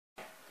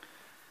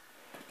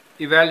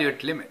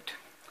Evaluate limit.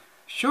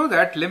 Show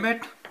that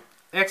limit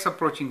x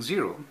approaching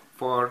 0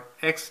 for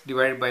x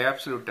divided by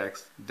absolute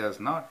x does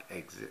not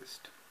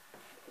exist.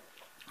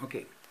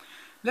 Okay,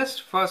 let's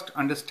first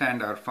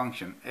understand our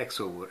function x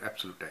over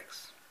absolute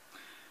x.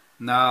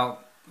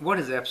 Now, what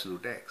is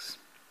absolute x?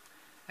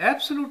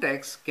 Absolute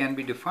x can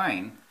be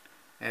defined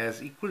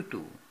as equal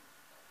to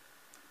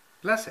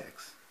plus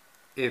x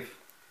if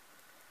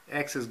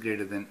x is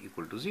greater than or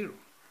equal to 0,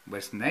 but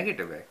it's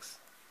negative x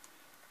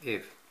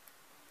if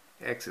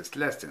x is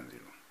less than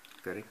 0,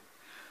 correct?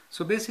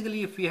 So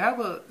basically, if we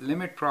have a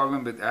limit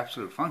problem with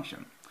absolute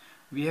function,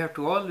 we have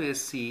to always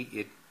see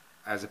it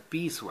as a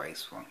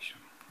piecewise function,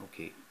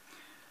 okay?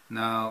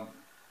 Now,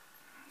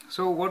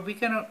 so what we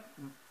can,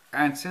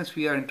 and since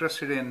we are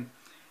interested in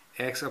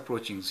x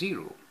approaching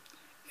 0,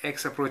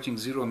 x approaching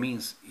 0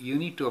 means you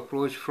need to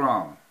approach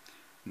from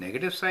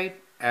negative side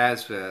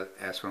as well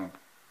as from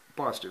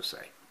positive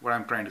side. What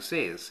I'm trying to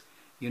say is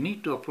you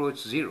need to approach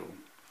 0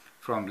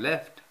 from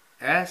left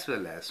as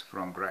well as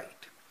from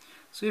right.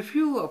 So if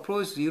you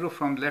approach 0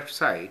 from left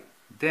side,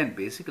 then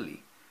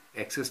basically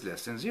x is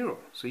less than 0.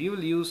 So you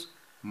will use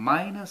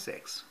minus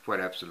x for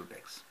absolute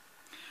x.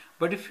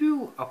 But if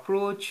you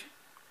approach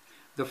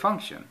the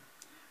function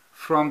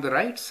from the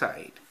right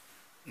side,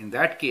 in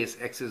that case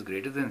x is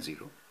greater than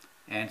 0,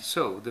 and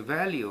so the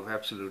value of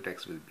absolute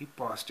x will be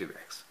positive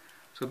x.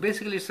 So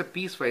basically it's a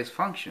piecewise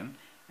function,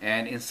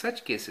 and in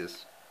such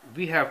cases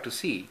we have to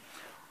see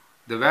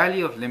the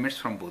value of limits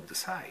from both the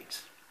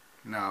sides.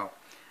 Now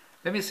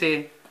let me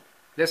say,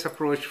 let's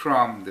approach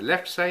from the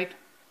left side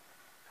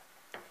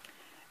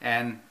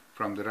and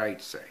from the right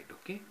side,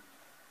 okay?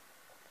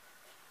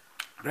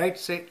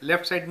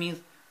 Left side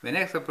means when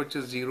x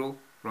approaches 0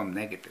 from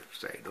negative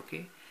side,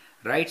 okay?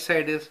 Right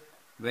side is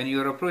when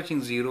you are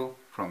approaching 0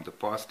 from the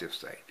positive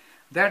side.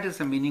 That is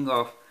the meaning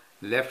of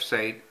left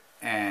side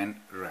and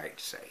right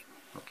side,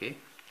 okay?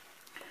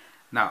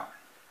 Now,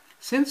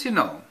 since you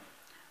know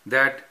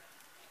that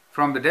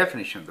from the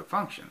definition of the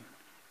function,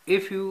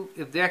 if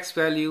the x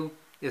value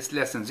is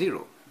less than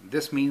 0,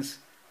 this means,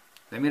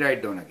 let me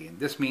write down again,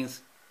 this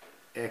means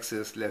x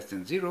is less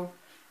than 0,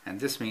 and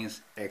this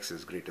means x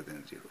is greater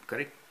than 0,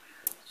 correct?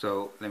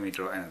 So let me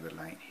draw another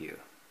line here.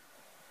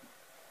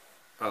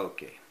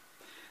 Okay,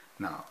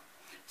 now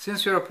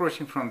since you're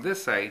approaching from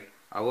this side,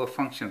 our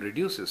function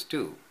reduces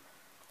to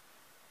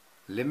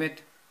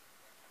limit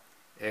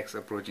x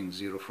approaching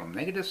 0 from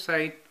negative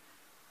side,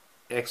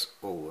 x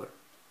over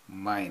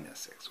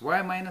minus x.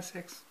 Why minus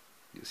x?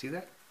 You see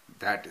that?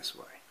 That is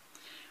why.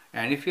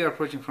 And if you are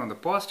approaching from the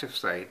positive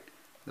side,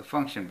 the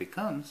function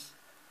becomes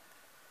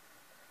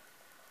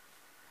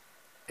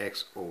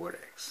x over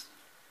x.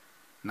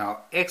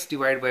 Now x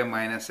divided by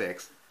minus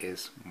x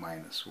is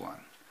minus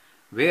 1,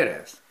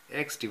 whereas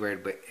x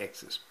divided by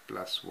x is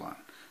plus 1.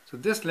 So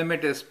this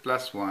limit is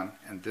plus 1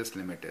 and this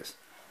limit is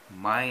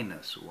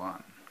minus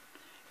 1.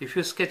 If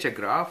you sketch a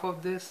graph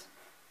of this,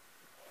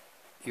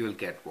 you will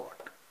get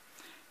what?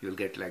 You will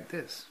get like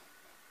this.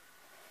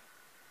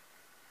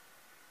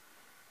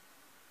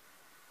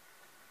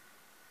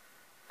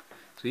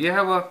 So you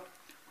have a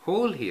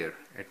hole here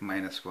at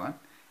minus 1,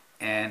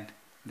 and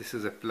this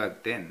is a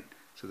plugged in.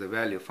 So the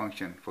value of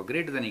function for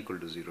greater than or equal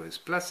to 0 is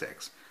plus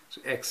x.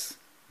 So x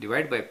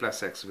divided by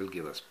plus x will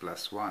give us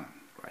plus 1,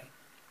 right?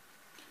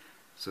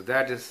 So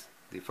that is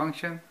the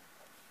function,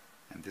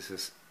 and this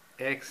is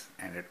x,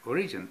 and at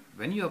origin,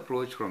 when you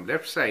approach from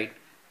left side,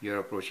 you are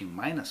approaching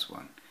minus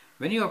 1.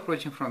 When you are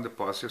approaching from the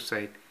positive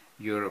side,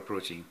 you are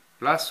approaching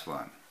plus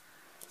 1.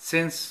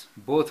 Since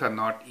both are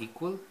not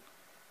equal,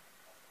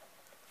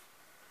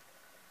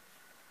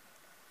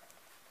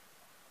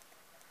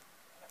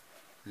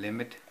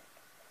 limit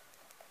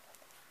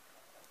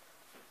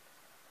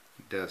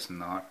does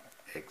not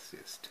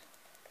exist.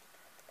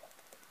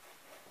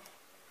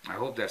 I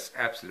hope that's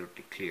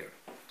absolutely clear,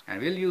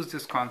 and we'll use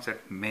this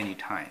concept many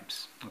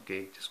times.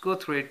 Okay, just go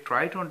through it,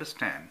 try to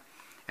understand,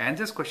 and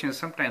this question is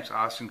sometimes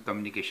asked in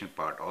communication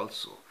part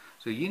also,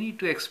 so you need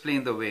to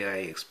explain the way I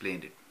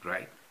explained it,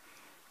 right?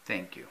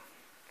 Thank you.